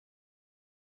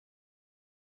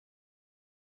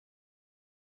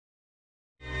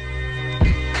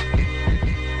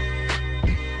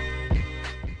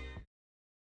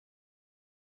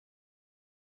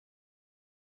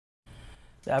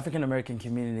The African American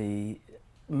community,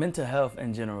 mental health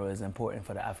in general is important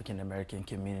for the African American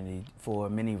community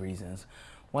for many reasons.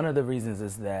 One of the reasons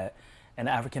is that in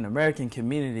the African American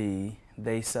community,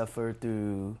 they suffer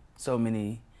through so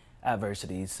many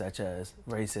adversities such as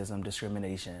racism,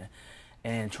 discrimination,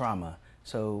 and trauma.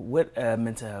 So with a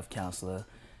mental health counselor,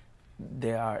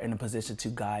 they are in a position to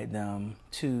guide them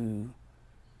to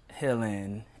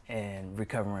healing and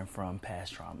recovering from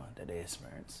past trauma that they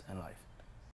experienced in life.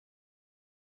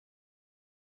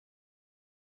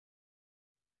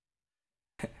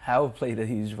 Howard played a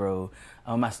huge role.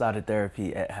 I started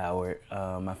therapy at Howard,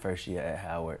 my first year at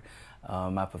Howard.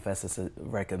 My professor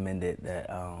recommended that,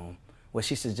 well,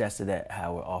 she suggested that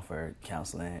Howard offer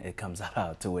counseling. It comes out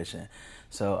of tuition.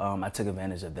 So I took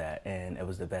advantage of that, and it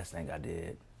was the best thing I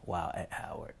did while at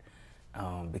Howard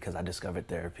because I discovered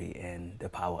therapy and the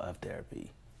power of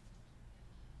therapy.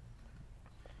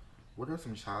 What are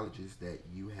some challenges that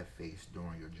you have faced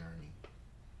during your journey?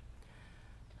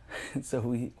 So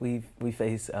we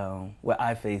face, well,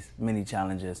 I face many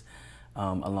challenges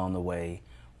along the way.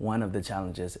 One of the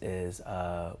challenges is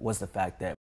was the fact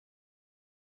that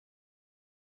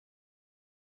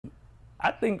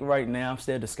I think right now I'm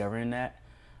still discovering that,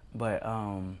 but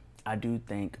I do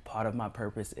think part of my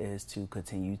purpose is to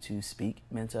continue to speak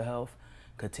mental health,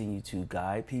 continue to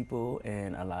guide people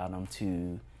and allow them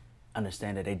to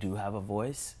understand that they do have a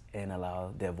voice and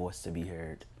allow their voice to be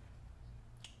heard.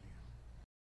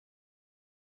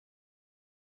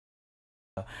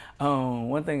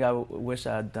 One thing I wish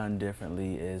I'd done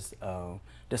differently is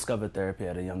discover therapy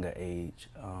at a younger age.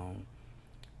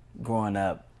 Growing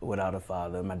up without a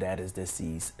father, my dad is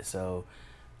deceased, so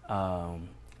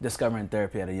discovering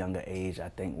therapy at a younger age, I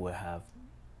think, would have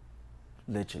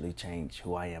literally changed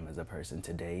who I am as a person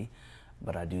today.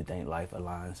 But I do think life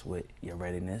aligns with your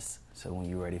readiness. So when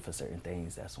you're ready for certain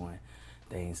things, that's when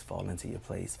things fall into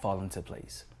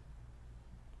place.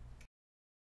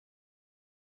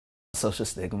 Social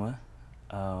stigma,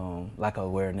 lack of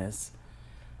awareness.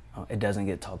 It doesn't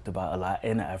get talked about a lot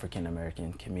in the African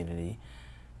American community,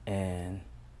 and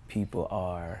people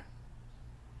are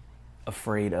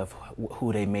afraid of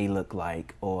who they may look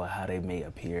like or how they may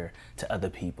appear to other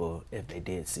people if they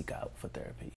did seek out for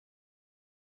therapy.